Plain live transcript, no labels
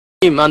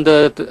team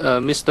under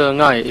Mr.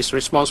 Ngai is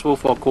responsible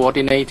for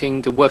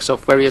coordinating the works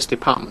of various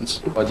departments.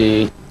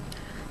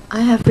 I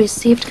have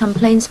received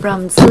complaints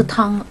from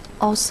Zitang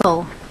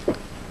also.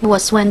 It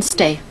was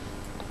Wednesday.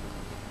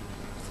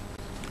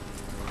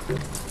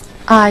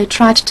 I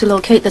tried to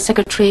locate the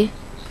secretary,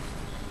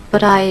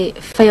 but I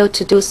failed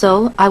to do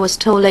so. I was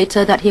told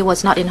later that he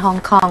was not in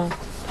Hong Kong.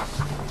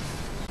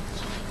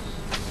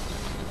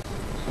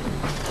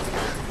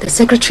 The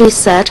secretary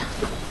said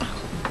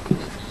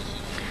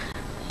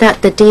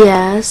that the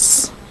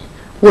DS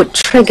would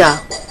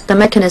trigger the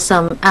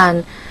mechanism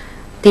and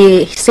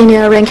the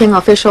senior ranking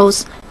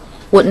officials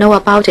would know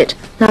about it.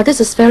 Now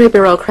this is very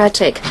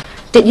bureaucratic.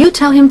 Did you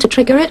tell him to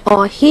trigger it,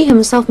 or he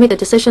himself made the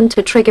decision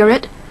to trigger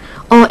it?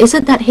 Or is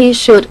it that he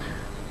should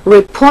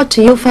report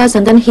to you first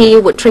and then he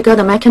would trigger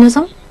the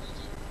mechanism?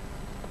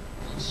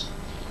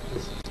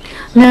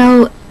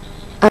 Now,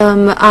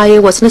 I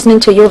was listening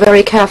to you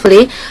very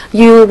carefully.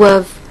 You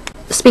were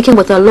speaking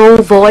with a low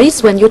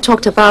voice when you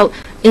talked about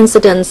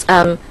incidents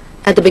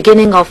at the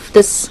beginning of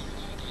this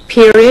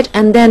period,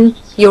 and then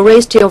you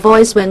raised your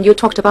voice when you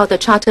talked about the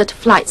chartered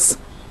flights.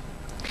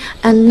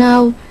 And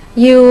now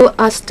you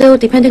are still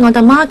depending on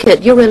the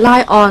market. You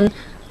rely on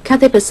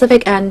Cathay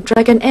Pacific and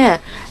Dragon Air.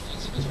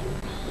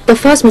 The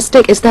first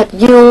mistake is that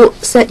you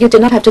said you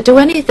did not have to do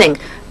anything,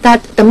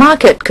 that the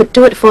market could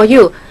do it for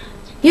you.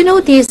 You know,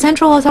 the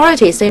central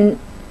authorities in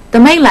the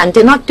mainland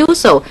did not do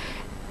so.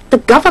 The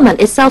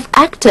government itself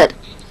acted.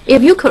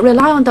 If you could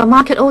rely on the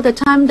market all the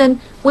time, then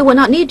we would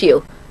not need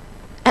you.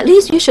 At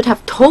least you should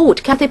have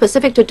told Cathay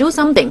Pacific to do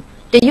something.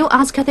 Did you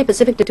ask Cathay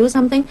Pacific to do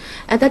something?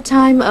 At that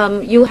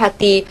time, you had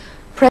the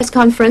press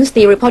conference.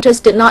 The reporters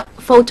did not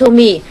photo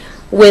me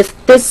with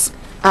this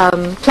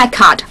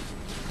placard.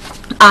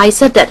 I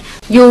said that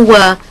you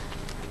were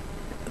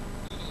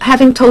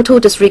having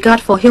total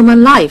disregard for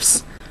human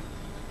lives.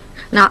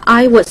 Now,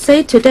 I would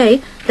say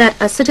today that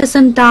a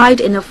citizen died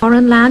in a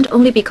foreign land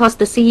only because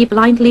the CE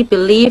blindly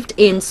believed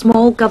in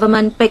small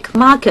government, big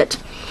market.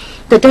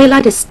 The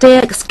daylight is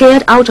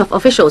scared out of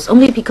officials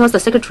only because the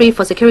Secretary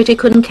for Security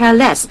couldn't care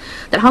less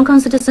that Hong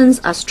Kong citizens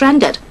are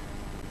stranded.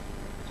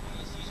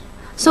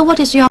 So what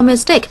is your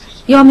mistake?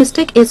 Your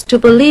mistake is to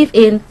believe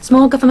in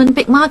small government,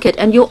 big market,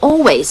 and you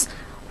always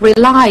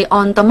rely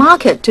on the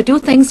market to do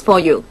things for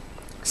you.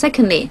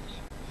 Secondly,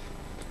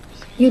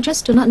 you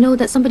just do not know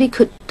that somebody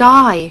could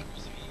die,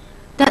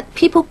 that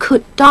people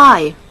could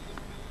die.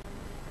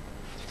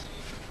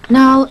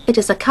 Now it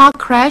is a car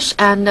crash,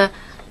 and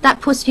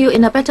that puts you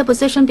in a better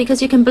position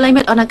because you can blame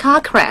it on a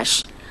car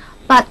crash.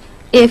 But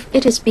if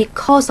it is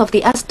because of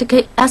the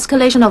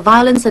escalation of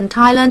violence in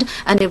Thailand,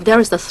 and if there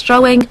is the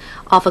throwing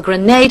of a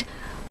grenade,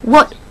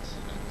 what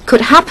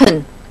could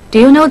happen? Do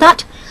you know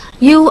that?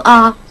 You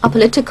are a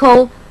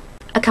political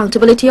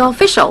accountability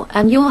official,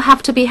 and you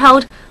have to be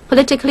held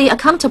politically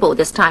accountable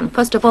this time.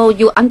 First of all,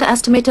 you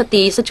underestimated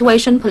the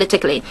situation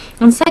politically,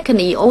 and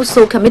secondly, you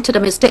also committed a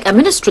mistake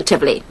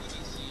administratively.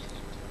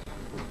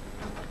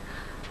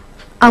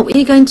 Are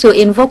we going to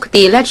invoke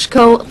the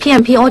electrical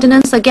PMP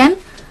ordinance again?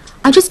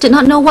 I just did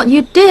not know what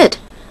you did.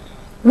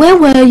 Where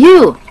were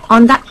you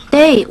on that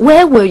day?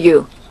 Where were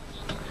you?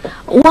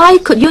 Why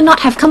could you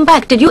not have come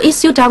back? Did you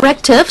issue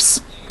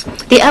directives?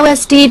 The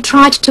LSD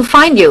tried to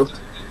find you.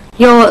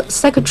 Your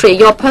secretary,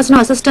 your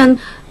personal assistant,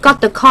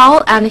 got the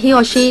call, and he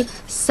or she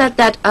said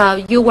that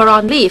you were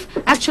on leave.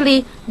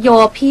 Actually,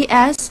 your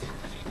PS,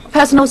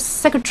 personal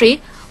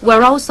secretary,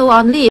 were also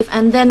on leave,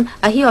 and then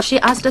he or she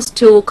asked us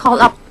to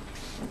call up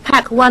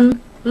Pack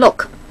One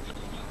Look,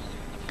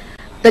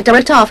 the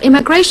director of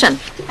immigration,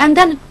 and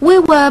then we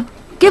were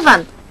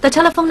given the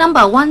telephone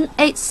number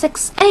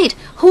 1868.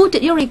 Who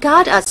did you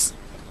regard us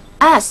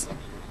as?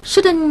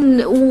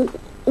 Shouldn't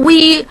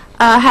we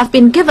have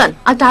been given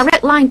a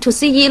direct line to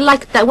CE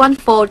like that one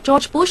for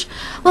George Bush?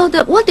 Well,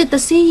 what did the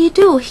CE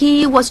do?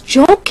 He was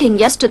joking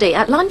yesterday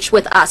at lunch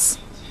with us.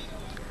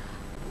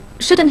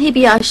 Shouldn't he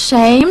be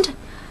ashamed?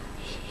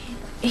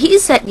 He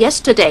said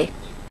yesterday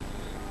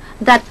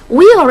that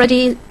we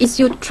already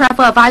issued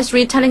travel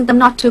advisory telling them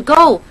not to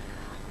go.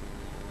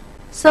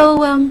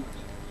 So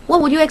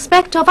what would you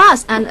expect of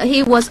us? And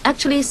he was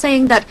actually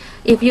saying that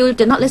if you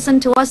did not listen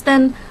to us,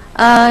 then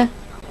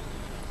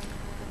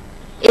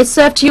it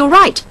served you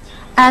right.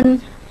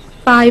 And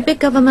by big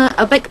government,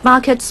 a big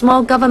market,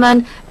 small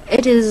government,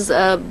 it is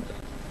you're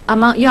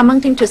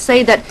amounting to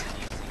say that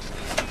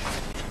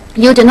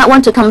you did not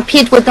want to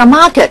compete with the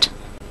market.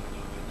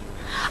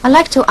 I'd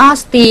like to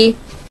ask the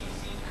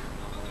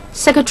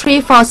Secretary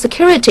for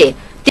Security,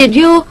 did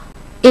you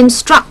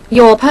instruct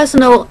your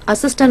personal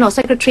assistant or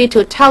secretary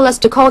to tell us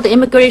to call the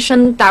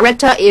immigration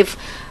director if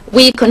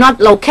we could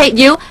not locate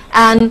you?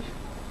 And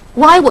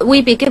why would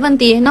we be given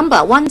the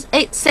number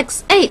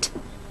 1868?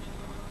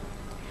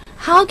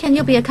 How can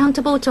you be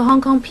accountable to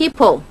Hong Kong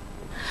people?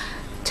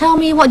 Tell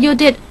me what you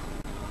did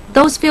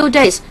those few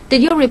days.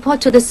 Did you report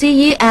to the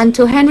CE and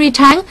to Henry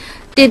Tang?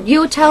 Did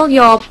you tell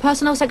your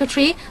personal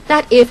secretary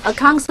that if a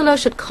councillor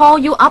should call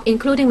you up,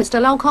 including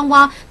Mr. Leung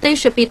Kwok-hung, they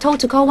should be told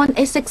to call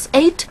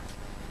 1868?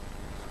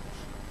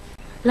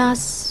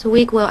 Last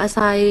week, well, as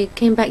I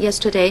came back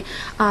yesterday,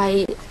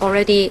 I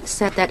already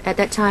said that at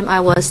that time I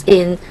was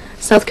in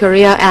South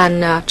Korea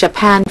and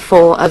Japan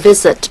for a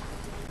visit.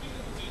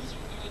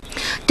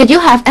 Did you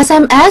have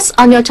SMS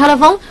on your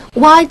telephone?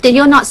 Why did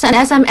you not send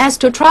SMS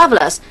to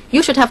travelers?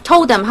 You should have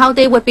told them how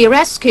they would be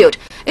rescued.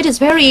 It is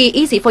very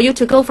easy for you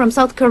to go from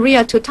South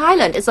Korea to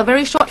Thailand. It's a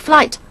very short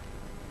flight.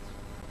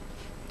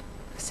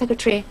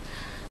 Secretary,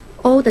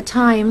 all the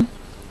time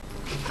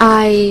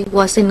I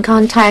was in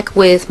contact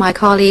with my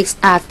colleagues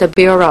at the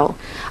Bureau.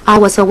 I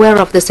was aware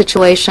of the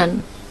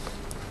situation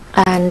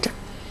and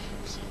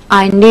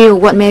I knew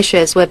what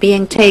measures were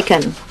being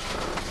taken.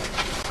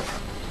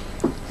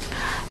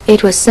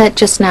 It was said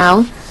just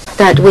now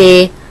that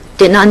we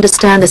did not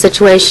understand the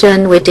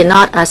situation, we did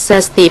not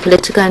assess the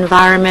political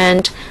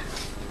environment,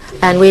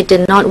 and we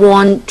did not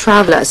warn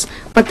travelers.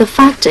 But the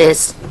fact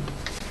is,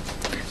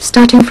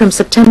 starting from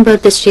September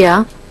this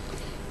year,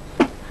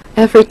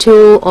 every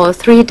 2 or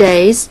 3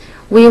 days,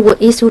 we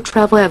would issue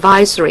travel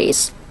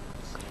advisories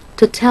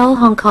to tell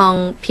Hong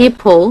Kong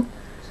people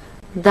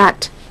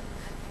that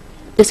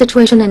the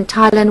situation in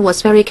Thailand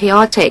was very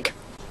chaotic.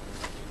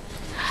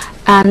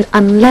 And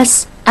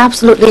unless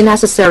absolutely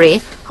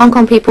necessary, Hong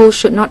Kong people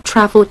should not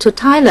travel to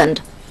Thailand.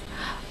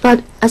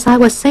 But as I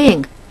was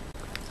saying,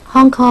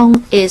 Hong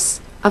Kong is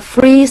a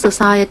free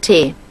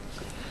society,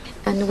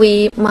 and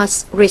we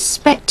must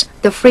respect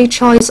the free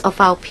choice of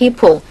our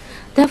people.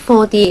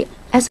 Therefore, the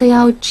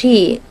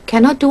SALG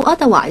cannot do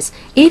otherwise.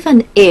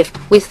 Even if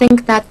we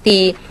think that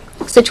the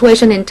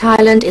situation in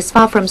Thailand is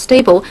far from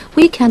stable,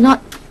 we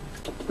cannot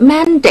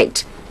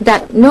mandate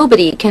that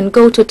nobody can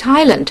go to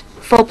Thailand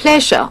for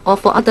pleasure or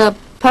for other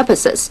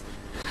purposes.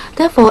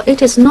 Therefore,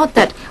 it is not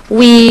that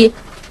we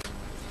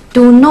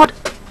do not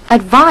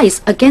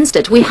advise against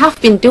it. We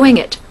have been doing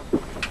it.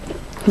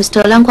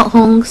 Mr. Leung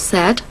Kwok-hung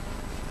said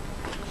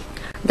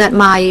that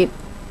my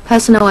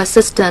personal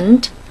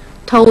assistant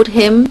told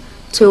him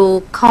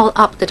to call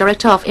up the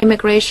Director of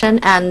Immigration,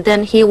 and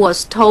then he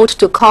was told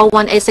to call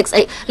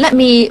 1868. Let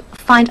me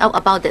find out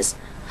about this.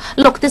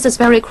 Look, this is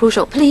very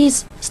crucial.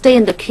 Please stay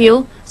in the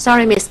queue.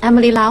 Sorry, Miss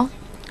Emily Lau.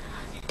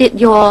 Did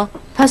your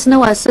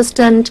personal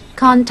assistant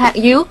contact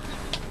you?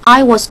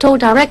 I was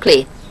told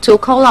directly to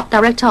call up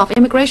Director of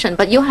Immigration,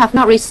 but you have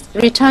not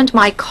returned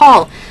my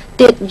call.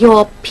 Did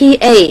your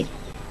PA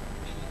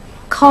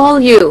call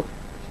you?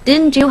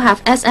 Didn't you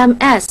have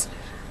SMS?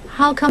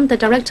 How come the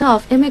Director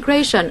of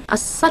Immigration,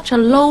 such a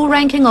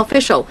low-ranking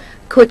official,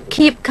 could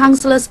keep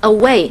councillors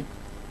away?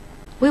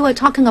 We were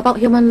talking about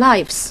human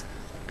lives.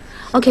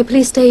 Okay,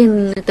 please stay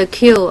in the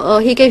queue.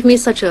 He gave me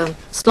such a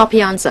sloppy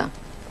answer.